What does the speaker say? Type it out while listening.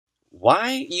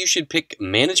Why you should pick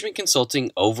management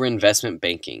consulting over investment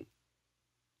banking.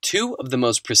 Two of the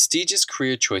most prestigious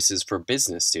career choices for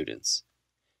business students.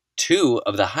 Two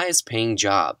of the highest paying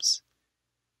jobs.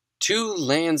 Two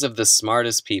lands of the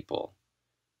smartest people.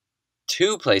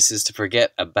 Two places to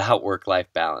forget about work-life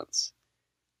balance.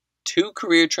 Two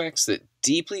career tracks that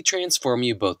deeply transform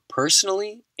you both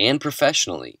personally and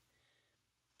professionally.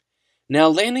 Now,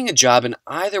 landing a job in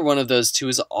either one of those two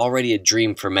is already a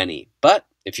dream for many, but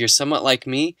if you're somewhat like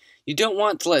me, you don't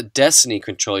want to let destiny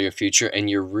control your future and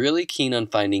you're really keen on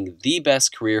finding the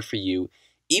best career for you,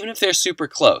 even if they're super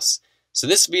close. So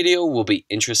this video will be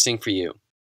interesting for you.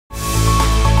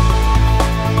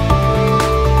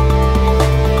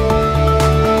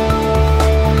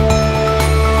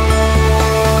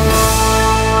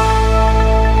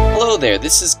 Hello there,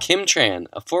 this is Kim Tran,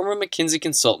 a former McKinsey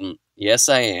consultant. Yes,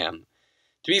 I am.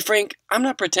 To be frank, I'm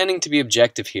not pretending to be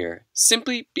objective here,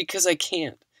 simply because I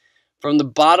can't. From the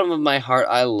bottom of my heart,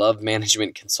 I love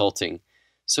management consulting.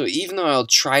 So even though I'll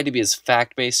try to be as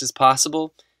fact-based as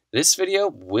possible, this video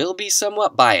will be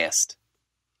somewhat biased.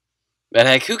 But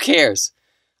heck, who cares?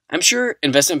 I'm sure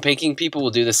investment banking people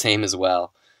will do the same as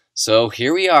well. So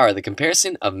here we are, the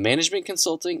comparison of management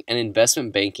consulting and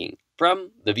investment banking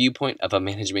from the viewpoint of a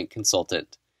management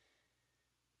consultant.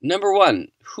 Number one,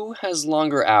 who has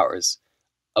longer hours?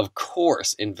 Of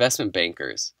course, investment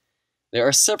bankers. There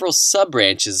are several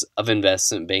sub-branches of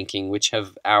investment banking which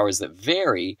have hours that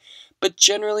vary, but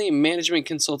generally management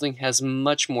consulting has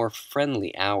much more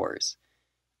friendly hours.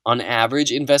 On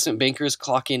average, investment bankers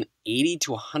clock in 80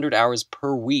 to 100 hours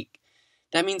per week.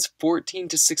 That means 14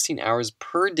 to 16 hours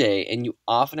per day, and you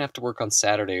often have to work on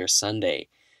Saturday or Sunday.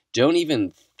 Don't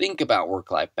even think about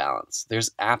work-life balance.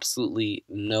 There's absolutely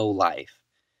no life.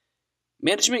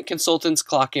 Management consultants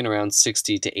clock in around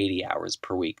 60 to 80 hours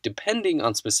per week, depending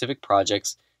on specific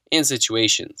projects and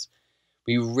situations.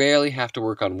 We rarely have to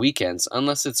work on weekends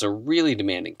unless it's a really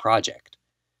demanding project.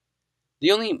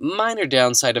 The only minor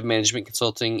downside of management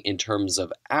consulting in terms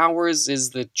of hours is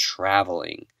the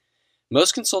traveling.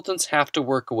 Most consultants have to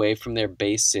work away from their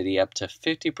base city up to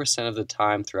 50% of the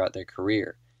time throughout their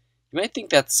career. You might think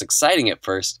that's exciting at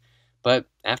first, but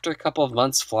after a couple of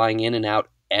months flying in and out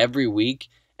every week,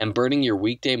 and burning your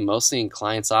weekday mostly in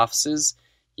clients' offices,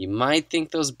 you might think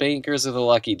those bankers are the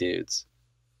lucky dudes.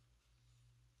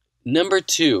 Number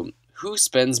two, who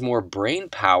spends more brain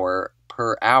power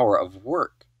per hour of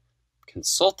work?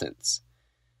 Consultants.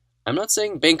 I'm not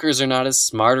saying bankers are not as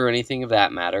smart or anything of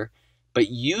that matter, but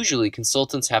usually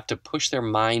consultants have to push their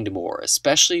mind more,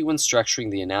 especially when structuring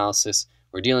the analysis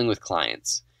or dealing with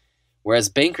clients. Whereas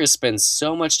bankers spend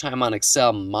so much time on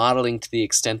Excel modeling to the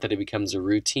extent that it becomes a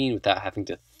routine without having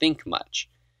to think much.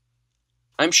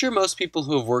 I'm sure most people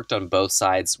who have worked on both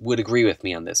sides would agree with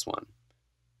me on this one.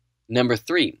 Number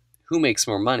three, who makes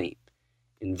more money?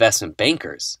 Investment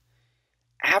bankers.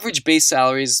 Average base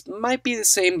salaries might be the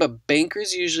same, but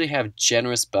bankers usually have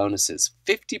generous bonuses,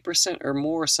 50% or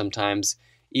more sometimes,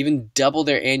 even double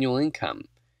their annual income.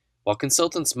 While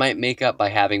consultants might make up by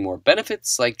having more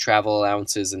benefits like travel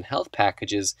allowances and health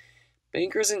packages,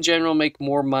 bankers in general make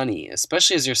more money,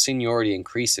 especially as their seniority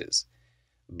increases.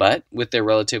 But with their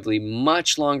relatively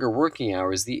much longer working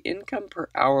hours, the income per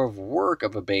hour of work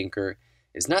of a banker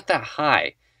is not that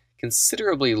high,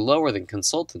 considerably lower than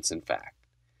consultants in fact.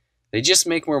 They just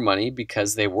make more money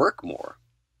because they work more.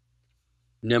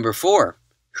 Number four,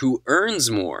 who earns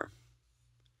more?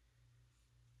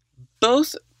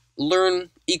 Both learn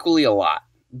equally a lot,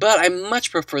 but I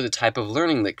much prefer the type of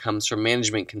learning that comes from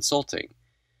management consulting.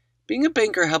 Being a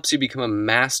banker helps you become a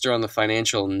master on the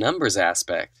financial numbers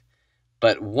aspect,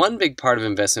 but one big part of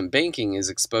investment banking is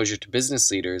exposure to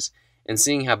business leaders and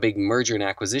seeing how big merger and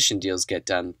acquisition deals get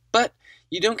done, but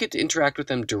you don't get to interact with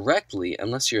them directly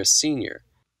unless you're a senior.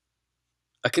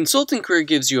 A consulting career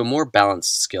gives you a more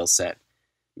balanced skill set.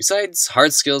 Besides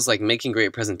hard skills like making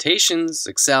great presentations,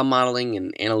 Excel modeling,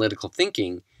 and analytical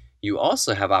thinking, you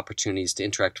also have opportunities to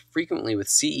interact frequently with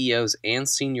CEOs and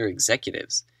senior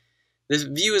executives. This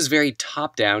view is very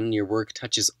top-down and your work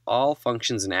touches all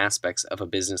functions and aspects of a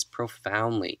business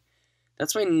profoundly.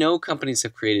 That's why no companies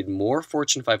have created more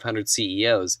Fortune 500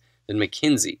 CEOs than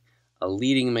McKinsey, a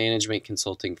leading management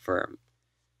consulting firm.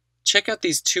 Check out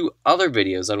these two other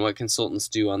videos on what consultants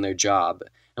do on their job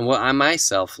and what I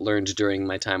myself learned during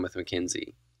my time with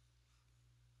McKinsey.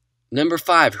 Number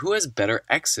five, who has better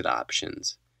exit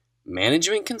options?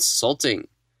 Management consulting.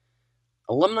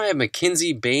 Alumni of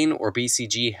McKinsey, Bain, or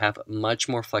BCG have much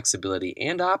more flexibility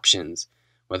and options,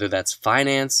 whether that's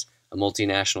finance, a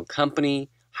multinational company,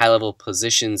 high-level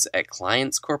positions at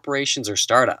clients, corporations, or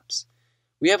startups.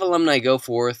 We have alumni go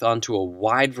forth onto a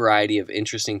wide variety of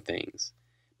interesting things.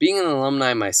 Being an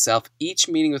alumni myself, each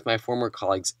meeting with my former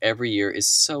colleagues every year is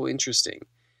so interesting.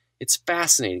 It's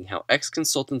fascinating how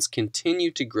ex-consultants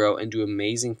continue to grow and do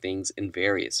amazing things in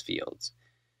various fields.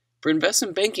 For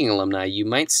investment banking alumni, you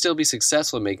might still be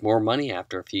successful and make more money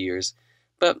after a few years,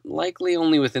 but likely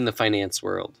only within the finance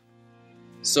world.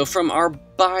 So from our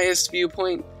biased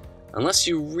viewpoint, unless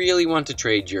you really want to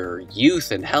trade your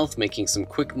youth and health making some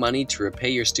quick money to repay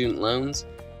your student loans,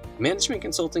 management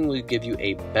consulting will give you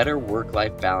a better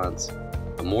work-life balance,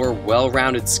 a more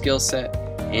well-rounded skill set,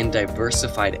 and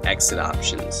diversified exit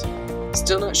options.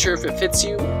 Still not sure if it fits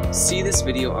you? See this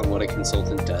video on what a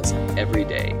consultant does every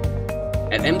day.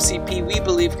 At MCP, we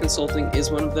believe consulting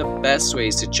is one of the best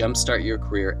ways to jumpstart your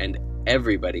career, and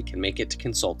everybody can make it to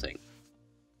consulting.